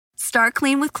Start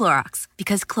clean with Clorox,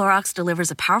 because Clorox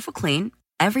delivers a powerful clean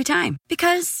every time.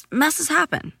 Because messes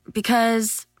happen.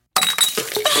 Because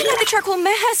I need the charcoal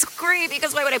mask. Great,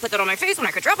 because why would I put that on my face when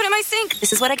I could drop it in my sink?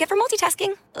 This is what I get for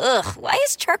multitasking. Ugh, why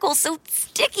is charcoal so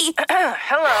sticky?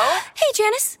 Hello? Hey,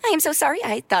 Janice. I am so sorry.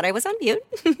 I thought I was on mute.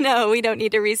 No, we don't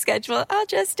need to reschedule. I'll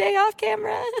just stay off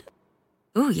camera.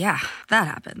 Ooh, yeah, that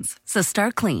happens. So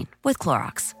start clean with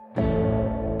Clorox.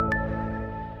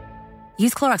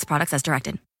 Use Clorox products as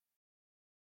directed.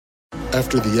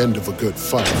 After the end of a good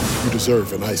fight, you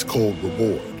deserve an ice-cold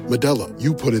reward. Modelo,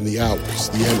 you put in the hours,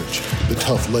 the energy, the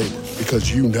tough labor, because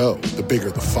you know the bigger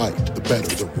the fight, the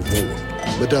better the reward.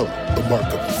 Modelo, the mark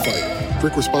of the fighter.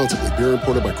 Drink responsibly. Beer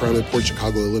imported by Crown Imports,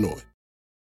 Chicago, Illinois.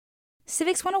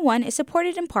 Civics 101 is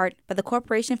supported in part by the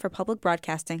Corporation for Public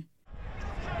Broadcasting.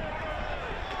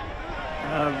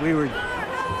 We were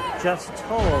just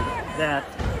told that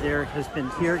there has been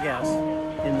tear gas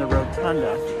in the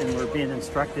rotunda, and we're being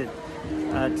instructed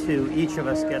to each of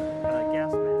us get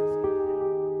gas masks.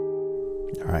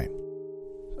 All right.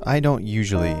 I don't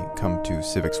usually come to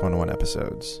Civics 101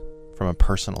 episodes from a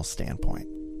personal standpoint.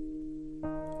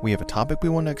 We have a topic we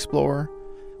want to explore.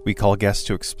 We call guests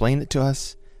to explain it to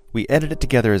us. We edit it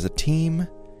together as a team.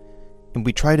 And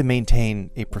we try to maintain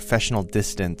a professional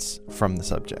distance from the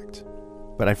subject.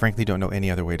 But I frankly don't know any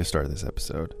other way to start this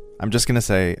episode. I'm just going to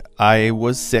say I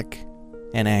was sick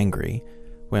and angry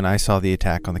when I saw the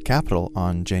attack on the Capitol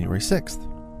on January 6th.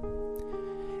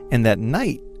 And that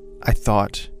night, I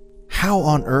thought, how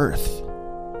on earth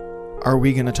are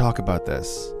we going to talk about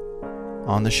this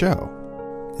on the show?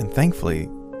 And thankfully,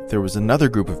 there was another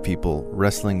group of people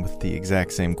wrestling with the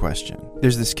exact same question.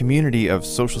 There's this community of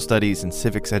social studies and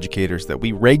civics educators that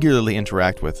we regularly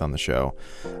interact with on the show.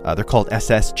 They're called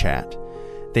SS Chat.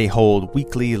 They hold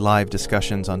weekly live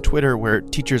discussions on Twitter where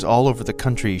teachers all over the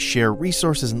country share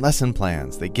resources and lesson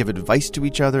plans. They give advice to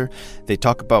each other. They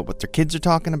talk about what their kids are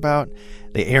talking about.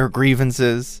 They air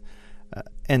grievances.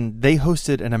 And they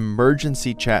hosted an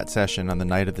emergency chat session on the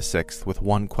night of the 6th with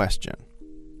one question.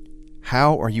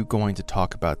 How are you going to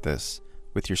talk about this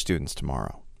with your students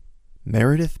tomorrow?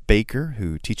 Meredith Baker,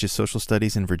 who teaches social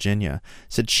studies in Virginia,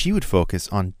 said she would focus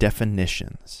on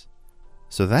definitions.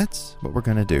 So that's what we're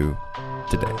going to do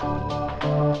today.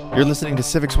 You're listening to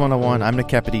Civics 101. I'm Nick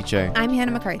Capodice. I'm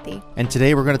Hannah McCarthy. And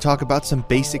today we're going to talk about some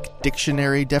basic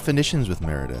dictionary definitions with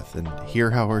Meredith and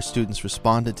hear how her students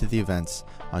responded to the events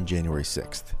on January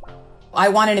 6th. I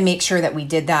wanted to make sure that we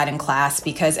did that in class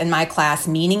because in my class,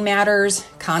 meaning matters,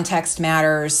 context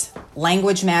matters,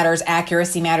 language matters,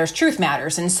 accuracy matters, truth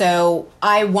matters. And so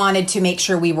I wanted to make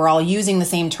sure we were all using the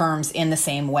same terms in the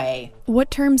same way.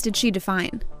 What terms did she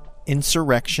define?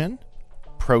 Insurrection,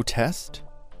 protest,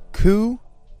 coup,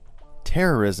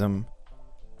 terrorism,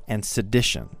 and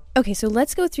sedition. Okay, so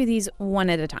let's go through these one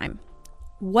at a time.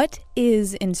 What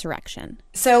is insurrection?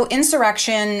 So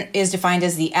insurrection is defined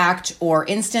as the act or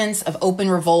instance of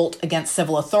open revolt against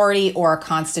civil authority or a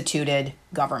constituted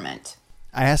government.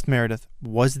 I asked Meredith,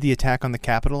 was the attack on the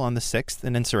Capitol on the 6th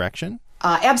an insurrection?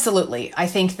 Absolutely. I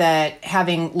think that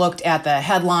having looked at the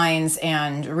headlines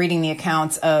and reading the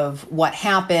accounts of what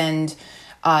happened,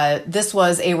 this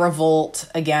was a revolt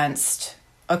against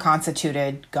a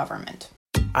constituted government.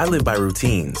 I live by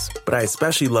routines, but I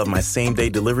especially love my same-day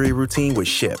delivery routine with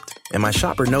Shipt. And my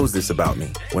shopper knows this about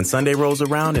me. When Sunday rolls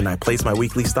around and I place my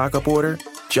weekly stock-up order,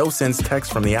 Joe sends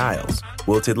texts from the aisles.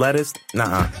 Wilted lettuce?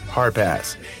 Nuh-uh. Hard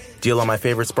pass. Deal on my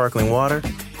favorite sparkling water?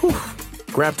 Whew.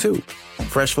 Grab two.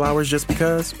 Fresh flowers just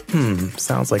because?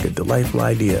 Sounds like a delightful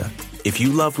idea. If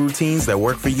you love routines that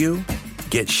work for you,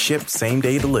 get Shipt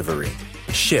same-day delivery.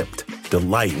 Shipt.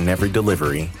 Delight in every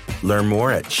delivery. Learn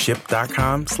more at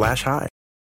shipt.com/hi.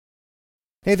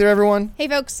 Hey there, everyone. Hey,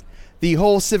 folks. The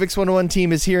whole Civics 101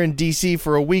 team is here in D.C.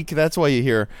 for a week. That's why you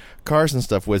hear cars and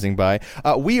stuff whizzing by.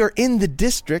 We are in the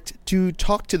district to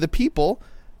talk to the people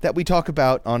that we talk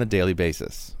about on a daily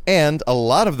basis. And a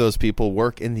lot of those people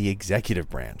work in the executive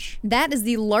branch. That is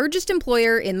the largest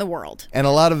employer in the world. And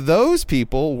a lot of those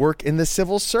people work in the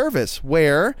civil service,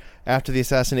 where, after the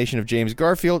assassination of James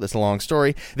Garfield, it's a long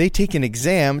story, they take an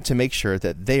exam to make sure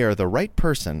that they are the right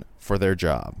person for their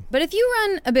job. But if you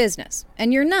run a business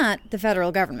and you're not the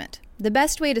federal government, the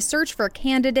best way to search for a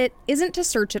candidate isn't to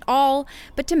search at all,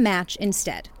 but to match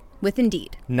instead. With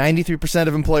Indeed. 93%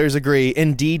 of employers agree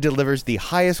Indeed delivers the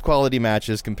highest quality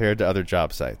matches compared to other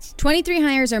job sites. 23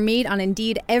 hires are made on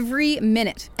Indeed every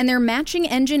minute, and their matching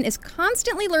engine is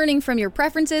constantly learning from your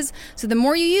preferences, so the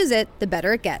more you use it, the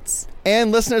better it gets.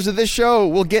 And listeners of this show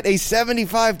will get a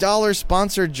 $75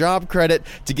 sponsored job credit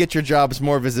to get your jobs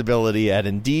more visibility at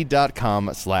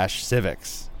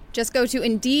Indeed.com/civics. Just go to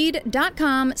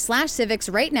Indeed.com/civics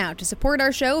right now to support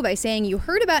our show by saying you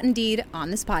heard about Indeed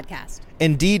on this podcast.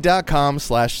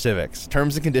 Indeed.com/civics.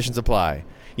 Terms and conditions apply.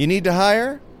 You need to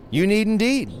hire? You need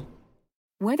Indeed.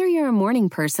 Whether you're a morning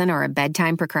person or a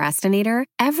bedtime procrastinator,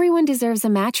 everyone deserves a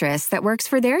mattress that works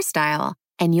for their style.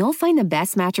 And you'll find the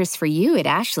best mattress for you at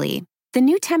Ashley. The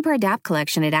new Tempur-Adapt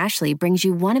collection at Ashley brings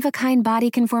you one-of-a-kind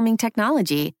body-conforming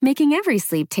technology, making every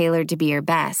sleep tailored to be your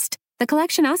best. The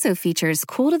collection also features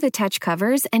cool-to-the-touch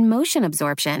covers and motion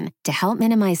absorption to help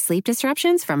minimize sleep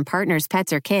disruptions from partners,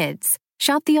 pets, or kids.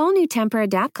 Shop the all-new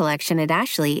Tempur-Adapt collection at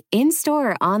Ashley,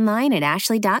 in-store or online at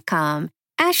ashley.com.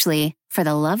 Ashley, for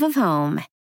the love of home.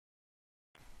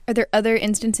 Are there other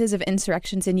instances of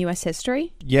insurrections in U.S.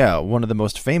 history? Yeah, one of the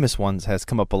most famous ones has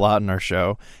come up a lot in our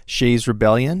show. Shays'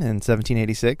 Rebellion in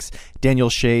 1786. Daniel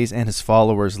Shays and his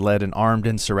followers led an armed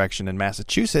insurrection in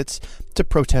Massachusetts to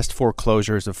protest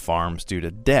foreclosures of farms due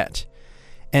to debt.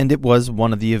 And it was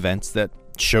one of the events that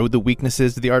showed the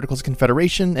weaknesses of the Articles of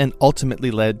Confederation and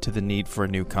ultimately led to the need for a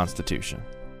new constitution.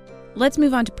 Let's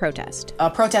move on to protest. A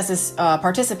protest is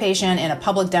participation in a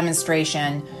public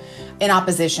demonstration in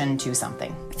opposition to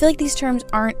something. I feel like these terms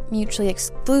aren't mutually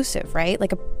exclusive, right?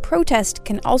 Like a protest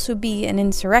can also be an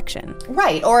insurrection.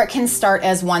 Right, or it can start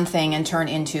as one thing and turn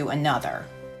into another.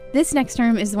 This next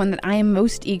term is the one that I am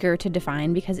most eager to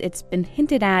define because it's been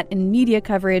hinted at in media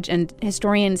coverage and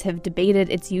historians have debated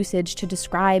its usage to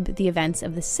describe the events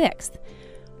of the 6th.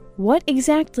 What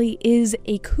exactly is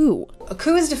a coup? A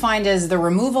coup is defined as the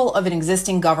removal of an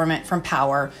existing government from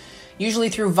power, usually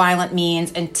through violent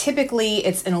means, and typically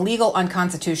it's an illegal,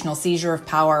 unconstitutional seizure of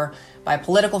power by a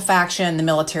political faction, the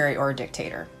military, or a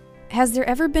dictator. Has there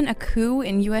ever been a coup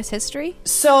in U.S. history?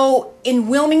 So in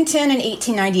Wilmington in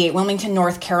 1898, Wilmington,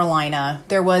 North Carolina,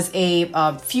 there was a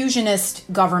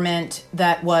fusionist government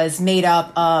that was made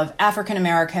up of African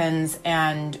Americans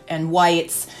and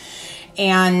whites.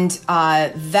 And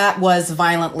that was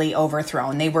violently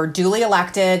overthrown. They were duly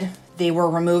elected. They were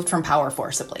removed from power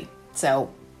forcibly. So,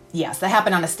 yes, that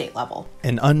happened on a state level.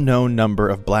 An unknown number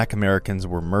of black Americans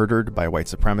were murdered by white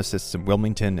supremacists in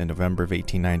Wilmington in November of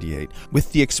 1898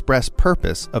 with the express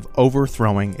purpose of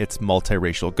overthrowing its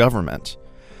multiracial government.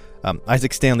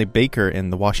 Isaac Stanley Baker in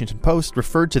the Washington Post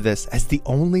referred to this as the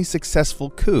only successful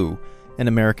coup in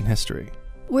American history.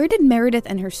 Where did Meredith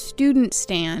and her students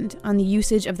stand on the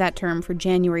usage of that term for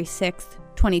January 6th,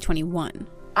 2021?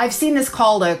 I've seen this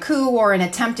called a coup or an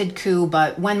attempted coup,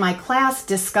 but when my class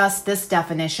discussed this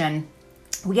definition,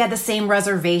 we had the same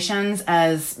reservations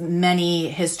as many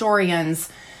historians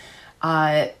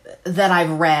that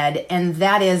I've read, and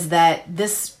that is that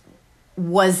this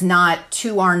was not,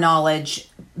 to our knowledge,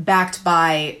 backed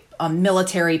by a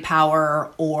military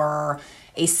power or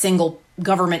a single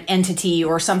government entity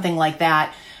or something like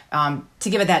that to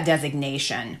give it that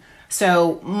designation.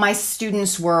 So my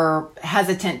students were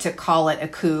hesitant to call it a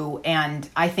coup, and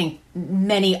I think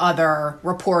many other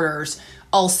reporters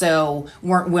also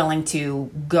weren't willing to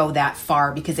go that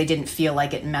far because they didn't feel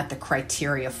like it met the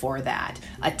criteria for that.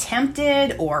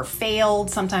 Attempted or failed,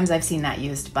 sometimes I've seen that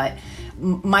used, but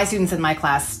my students in my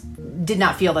class did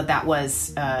not feel that that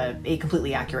was a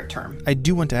completely accurate term. I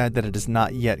do want to add that it is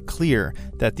not yet clear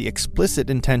that the explicit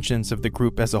intentions of the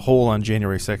group as a whole on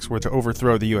January 6th were to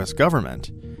overthrow the U.S.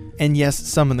 government. And yes,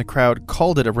 some in the crowd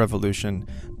called it a revolution,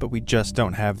 but we just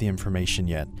don't have the information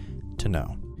yet to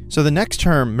know. So the next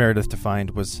term Meredith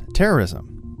defined was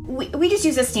terrorism. We just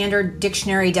use a standard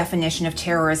dictionary definition of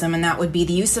terrorism, and that would be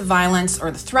the use of violence or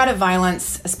the threat of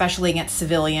violence, especially against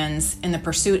civilians, in the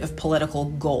pursuit of political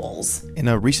goals. In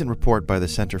a recent report by the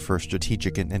Center for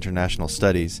Strategic and International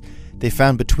Studies, they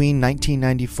found between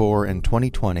 1994 and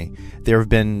 2020, there have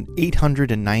been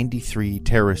 893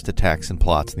 terrorist attacks and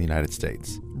plots in the United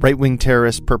States. Right-wing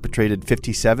terrorists perpetrated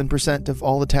 57% of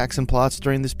all attacks and plots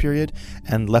during this period,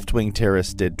 and left-wing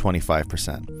terrorists did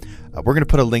 25%. We're going to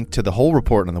put a link to the whole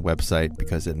report on the website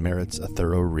because it merits a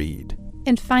thorough read.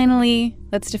 And finally,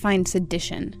 let's define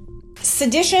sedition.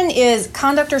 Sedition is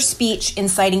conduct or speech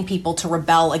inciting people to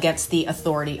rebel against the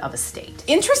authority of a state.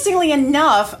 Interestingly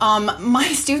enough, my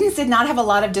students did not have a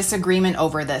lot of disagreement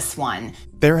over this one.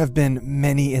 There have been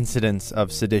many incidents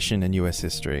of sedition in U.S.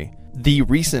 history. The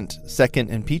recent second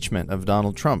impeachment of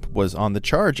Donald Trump was on the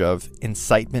charge of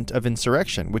incitement of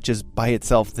insurrection, which is by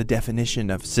itself the definition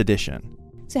of sedition.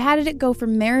 So how did it go for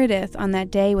Meredith on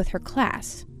that day with her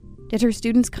class? Did her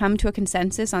students come to a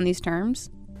consensus on these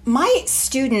terms? My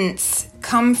students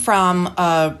come from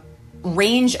a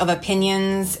range of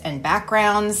opinions and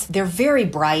backgrounds. They're very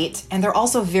bright, and they're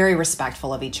also very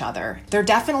respectful of each other. There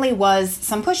definitely was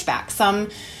some pushback. Some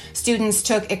students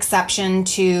took exception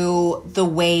to the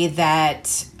way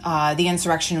that the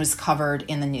insurrection was covered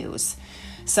in the news.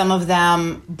 Some of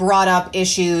them brought up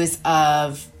issues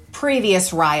of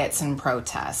previous riots and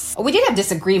protests. We did have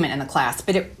disagreement in the class,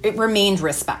 but it remained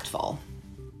respectful.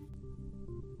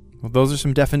 Well, those are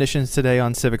some definitions today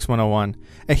on Civics 101.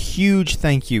 A huge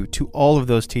thank you to all of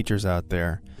those teachers out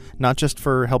there, not just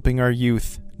for helping our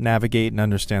youth navigate and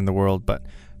understand the world, but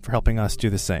for helping us do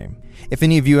the same. If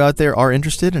any of you out there are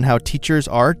interested in how teachers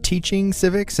are teaching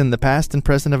civics in the past and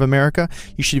present of America,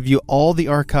 you should view all the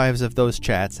archives of those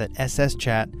chats at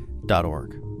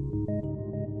sschat.org.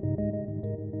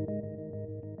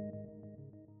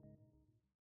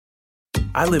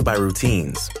 I live by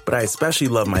routines, but I especially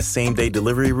love my same-day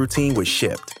delivery routine with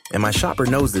Shipt. And my shopper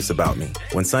knows this about me.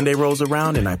 When Sunday rolls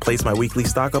around and I place my weekly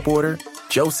stock-up order,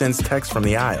 Joe sends text from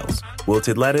the aisles.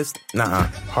 Wilted lettuce? Nuh-uh.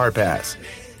 Hard pass.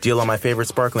 Deal on my favorite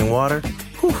sparkling water?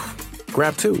 Whew.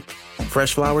 Grab two.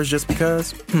 Fresh flowers just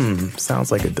because?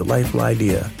 Sounds like a delightful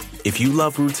idea. If you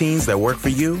love routines that work for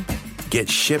you, get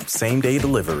Shipt same-day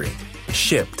delivery.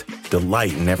 Shipt.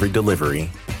 Delight in every delivery.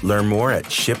 Learn more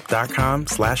at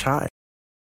shipt.com/hi.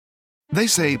 They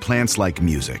say plants like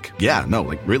music. Yeah, no,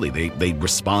 like really, they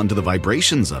respond to the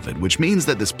vibrations of it, which means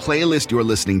that this playlist you're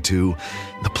listening to,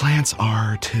 the plants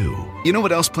are too. You know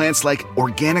what else plants like?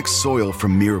 Organic soil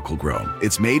from Miracle-Gro.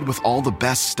 It's made with all the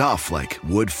best stuff like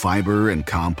wood fiber and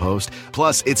compost.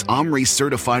 Plus, it's OMRI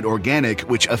certified organic,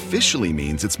 which officially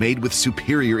means it's made with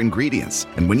superior ingredients.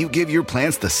 And when you give your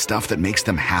plants the stuff that makes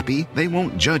them happy, they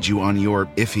won't judge you on your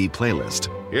iffy playlist.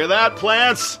 Hear that,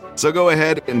 plants? So go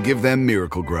ahead and give them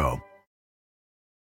Miracle-Gro.